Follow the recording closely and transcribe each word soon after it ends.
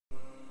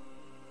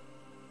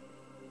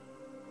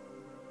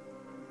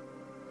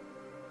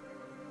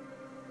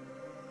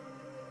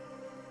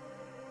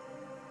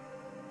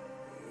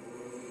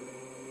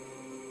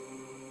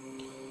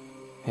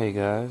Hey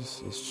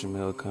guys, it's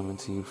Jamil coming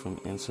to you from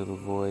Into the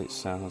Void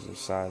Sounds of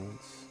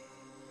Silence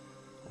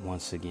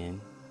once again.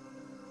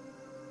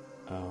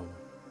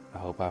 I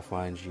hope I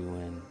find you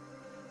in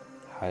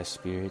high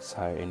spirits,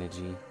 high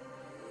energy,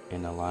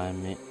 in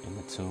alignment, in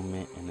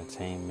attunement, and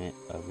attainment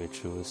of your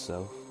truest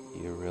self,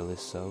 your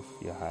realest self,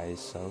 your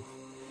highest self,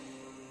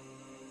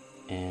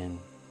 and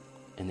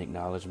an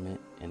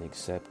acknowledgement and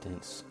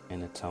acceptance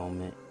and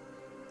atonement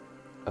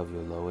of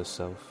your lowest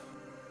self,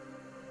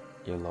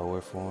 your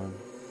lower form,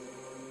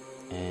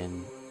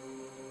 and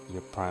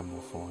your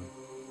primal form.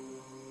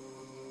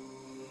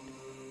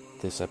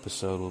 This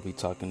episode will be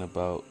talking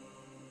about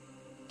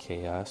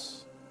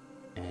chaos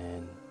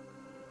and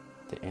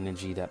the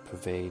energy that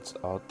pervades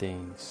all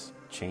things,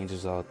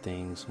 changes all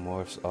things,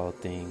 morphs all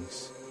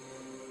things,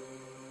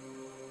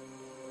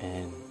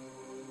 and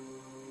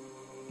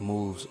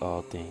moves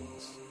all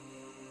things.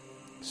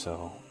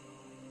 So,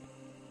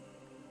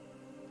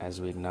 as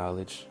we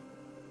acknowledge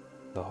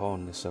the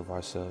wholeness of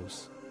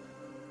ourselves,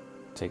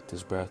 take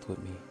this breath with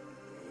me.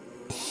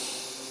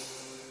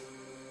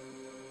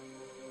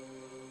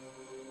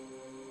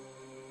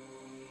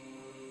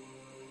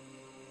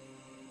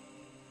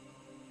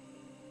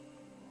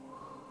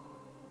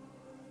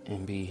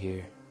 And be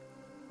here.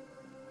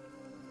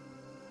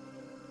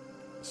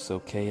 So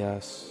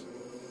chaos,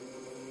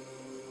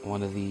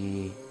 one of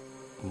the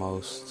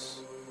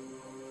most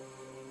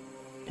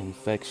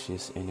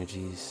infectious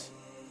energies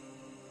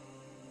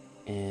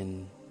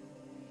in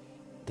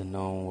the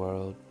known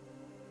world,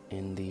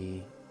 in the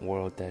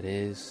world that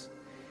is,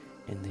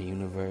 in the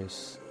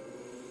universe,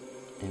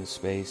 in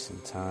space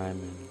and time,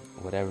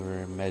 and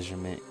whatever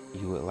measurement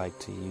you would like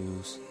to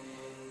use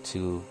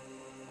to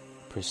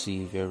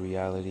perceive your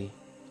reality.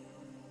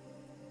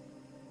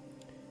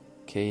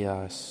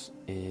 Chaos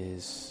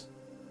is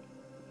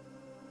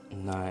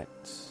not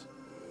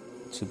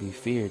to be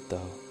feared,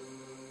 though.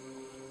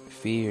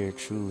 Fear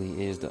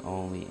truly is the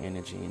only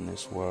energy in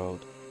this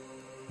world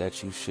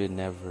that you should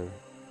never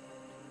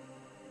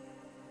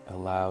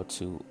allow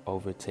to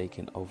overtake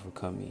and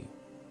overcome you.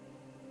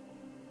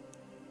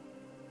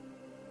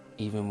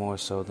 Even more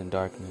so than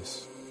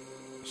darkness,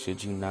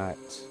 should you not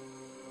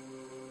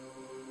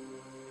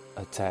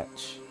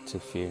attach to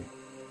fear.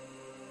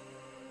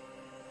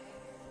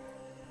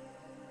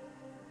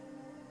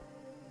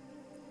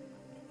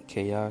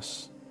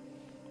 Chaos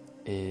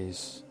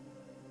is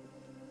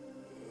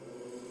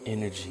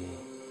energy,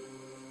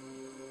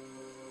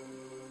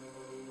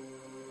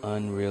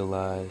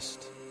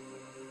 unrealized,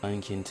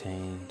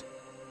 uncontained,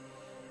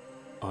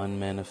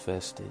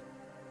 unmanifested,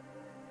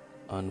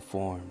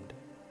 unformed,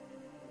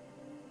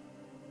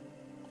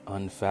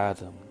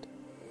 unfathomed,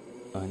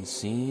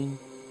 unseen,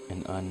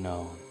 and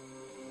unknown.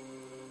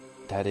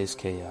 That is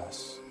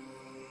chaos.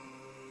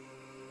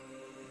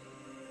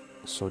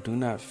 So do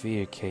not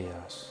fear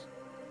chaos.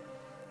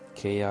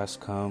 Chaos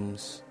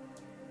comes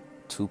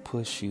to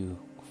push you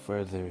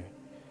further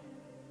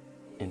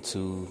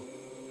into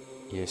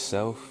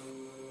yourself,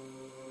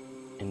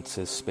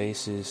 into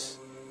spaces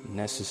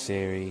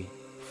necessary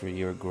for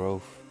your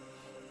growth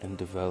and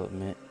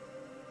development.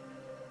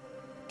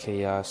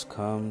 Chaos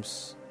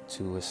comes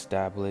to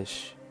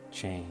establish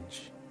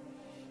change,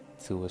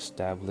 to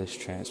establish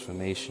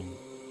transformation,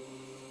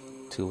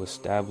 to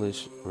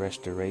establish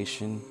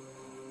restoration,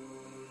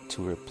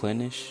 to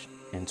replenish,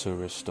 and to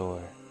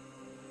restore.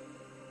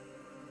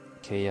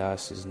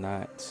 Chaos is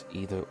not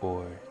either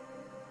or.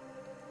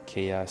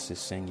 Chaos is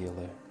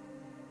singular.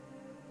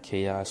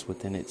 Chaos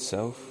within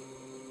itself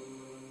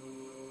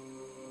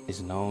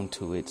is known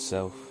to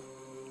itself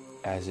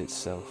as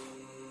itself,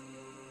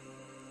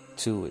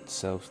 to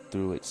itself,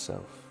 through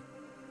itself,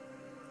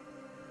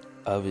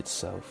 of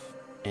itself,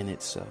 in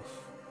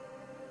itself.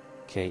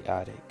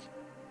 Chaotic,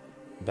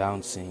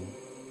 bouncing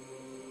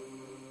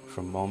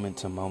from moment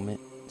to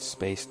moment,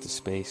 space to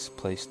space,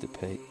 place to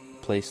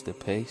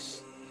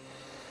place.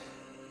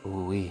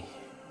 Ooh-wee.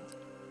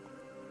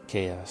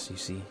 Chaos, you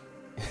see.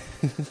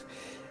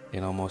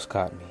 It almost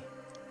caught me.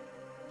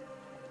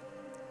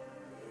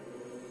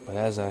 But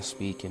as I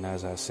speak and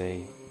as I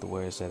say the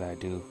words that I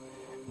do,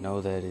 know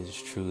that it is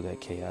true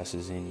that chaos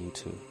is in you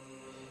too.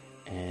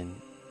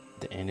 And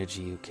the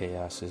energy of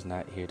chaos is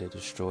not here to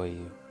destroy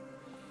you.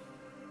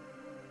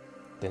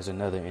 There's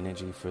another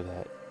energy for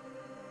that.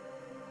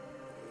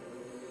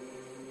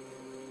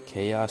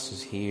 Chaos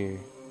is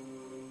here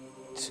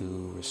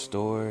to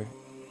restore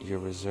your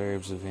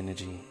reserves of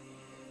energy,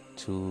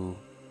 to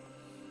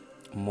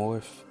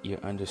morph your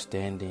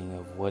understanding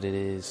of what it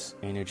is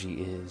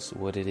energy is,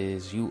 what it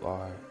is you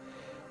are,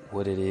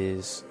 what it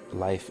is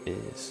life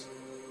is.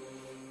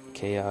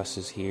 Chaos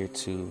is here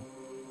to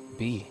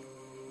be,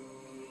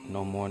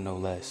 no more, no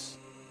less.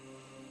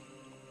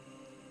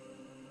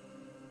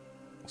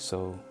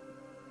 So,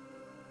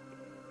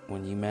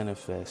 when you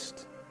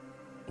manifest,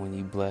 when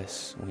you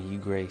bless, when you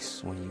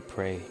grace, when you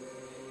pray,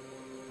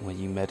 when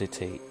you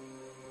meditate,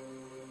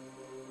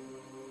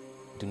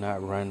 do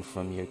not run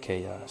from your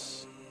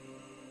chaos.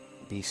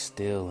 Be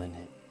still in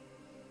it.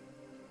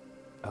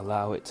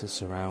 Allow it to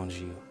surround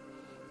you.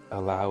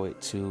 Allow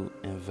it to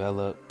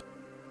envelop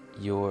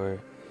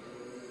your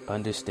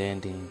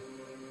understanding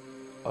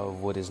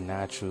of what is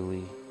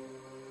naturally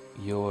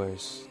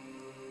yours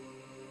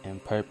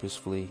and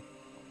purposefully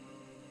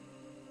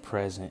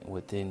present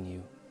within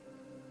you.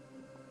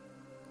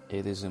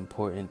 It is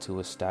important to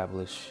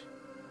establish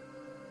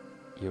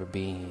your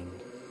being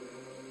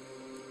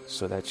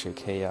so that your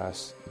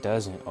chaos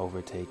doesn't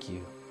overtake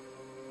you,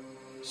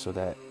 so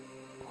that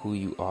who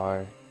you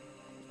are,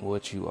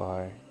 what you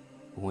are,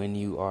 when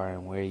you are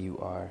and where you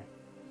are,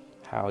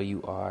 how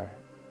you are,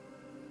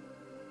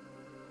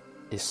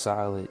 is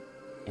solid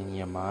in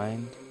your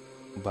mind,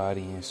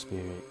 body, and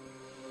spirit,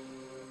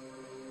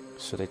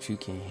 so that you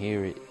can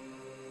hear it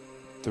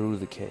through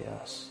the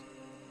chaos,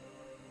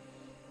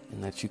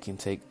 and that you can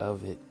take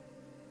of it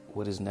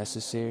what is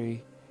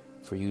necessary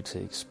for you to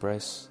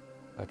express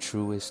a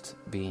truest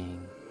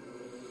being,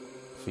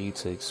 for you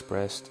to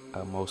express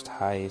a most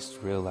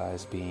highest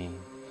realized being,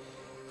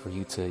 for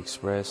you to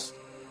express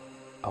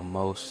a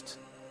most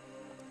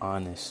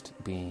honest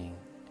being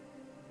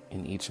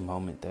in each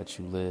moment that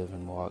you live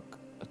and walk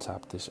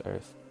atop this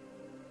earth.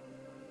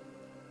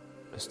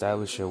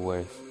 Establish your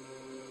worth.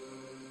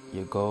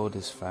 Your gold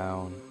is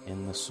found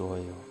in the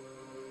soil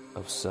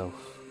of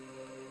self.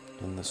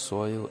 And the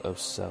soil of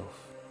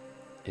self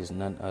is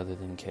none other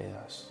than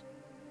chaos.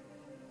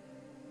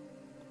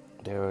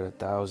 There are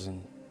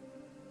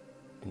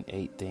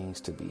 1,008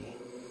 things to be,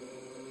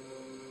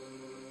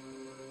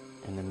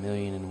 and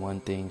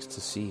 1,000,001 things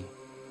to see.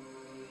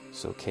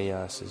 So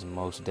chaos is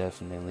most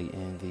definitely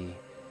in thee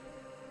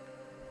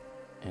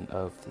and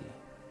of thee.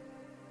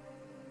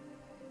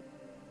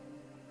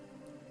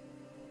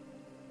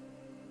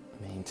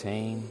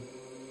 Maintain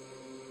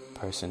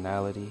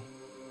personality,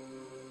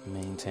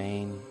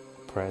 maintain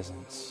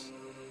presence,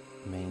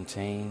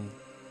 maintain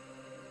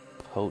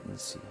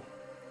potency,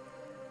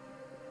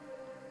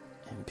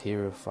 and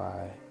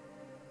purify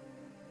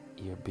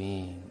your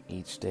being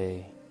each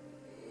day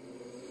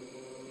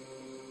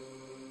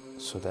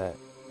so that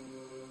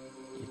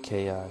your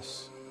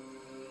chaos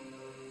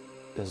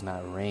does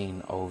not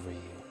reign over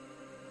you,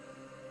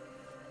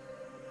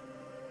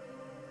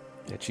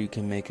 that you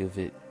can make of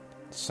it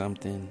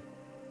something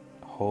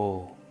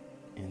whole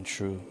and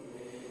true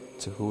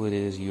to who it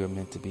is you are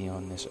meant to be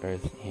on this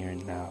earth here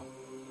and now.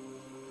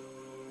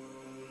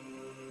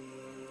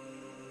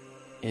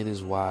 It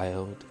is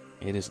wild,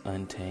 it is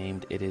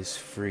untamed, it is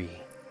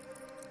free.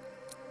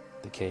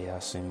 The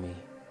chaos in me,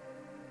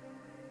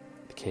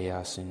 the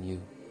chaos in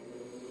you.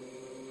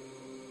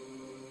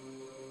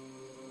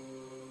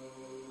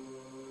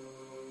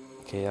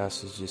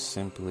 Chaos is just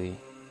simply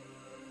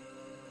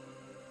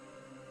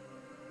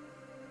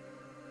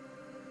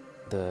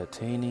the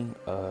attaining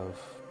of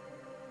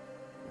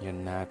your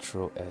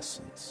natural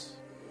essence.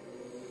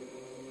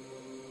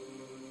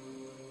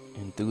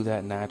 And through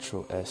that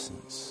natural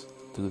essence,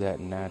 through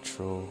that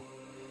natural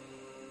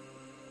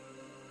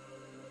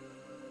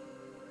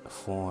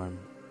form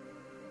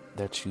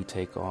that you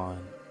take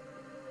on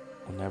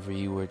whenever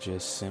you are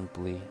just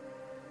simply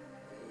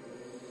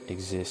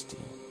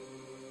existing,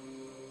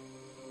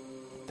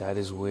 that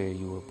is where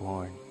you were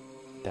born.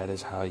 That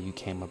is how you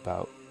came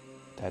about.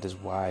 That is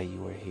why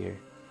you are here.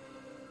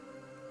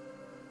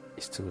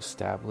 Is to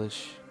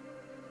establish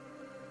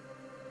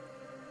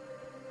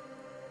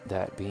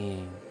that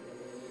being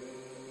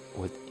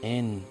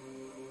within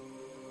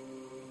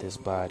this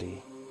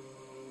body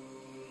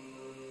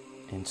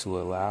and to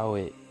allow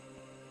it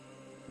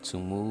to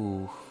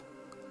move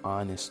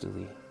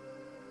honestly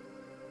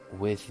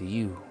with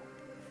you,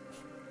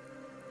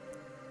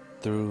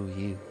 through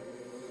you.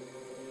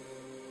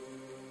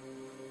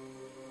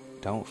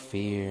 Don't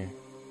fear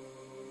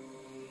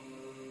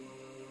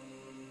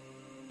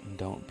and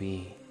don't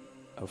be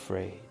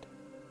afraid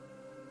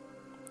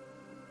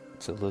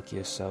to look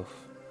yourself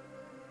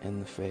in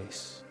the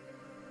face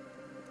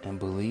and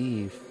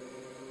believe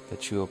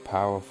that you are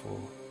powerful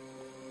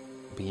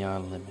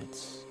beyond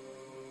limits,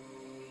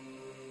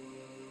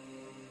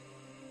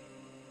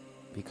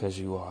 because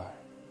you are,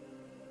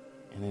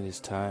 and it is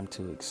time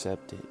to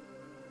accept it,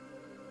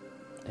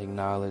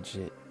 acknowledge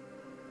it,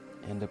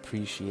 and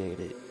appreciate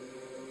it,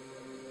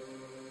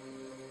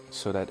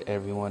 so that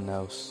everyone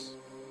else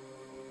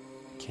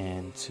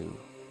can too.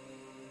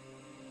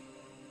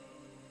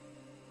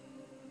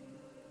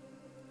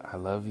 I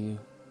love you.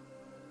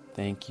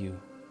 Thank you.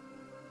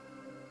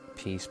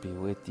 Peace be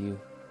with you.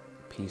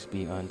 Peace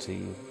be unto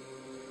you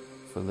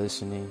for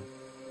listening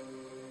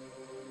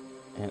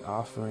and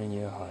offering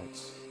your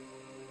hearts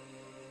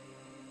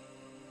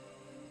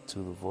to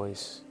the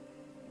voice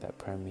that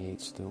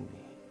permeates through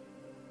me.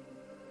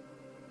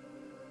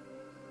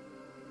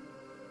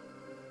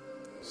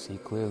 See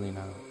clearly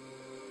now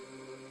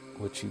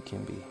what you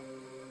can be.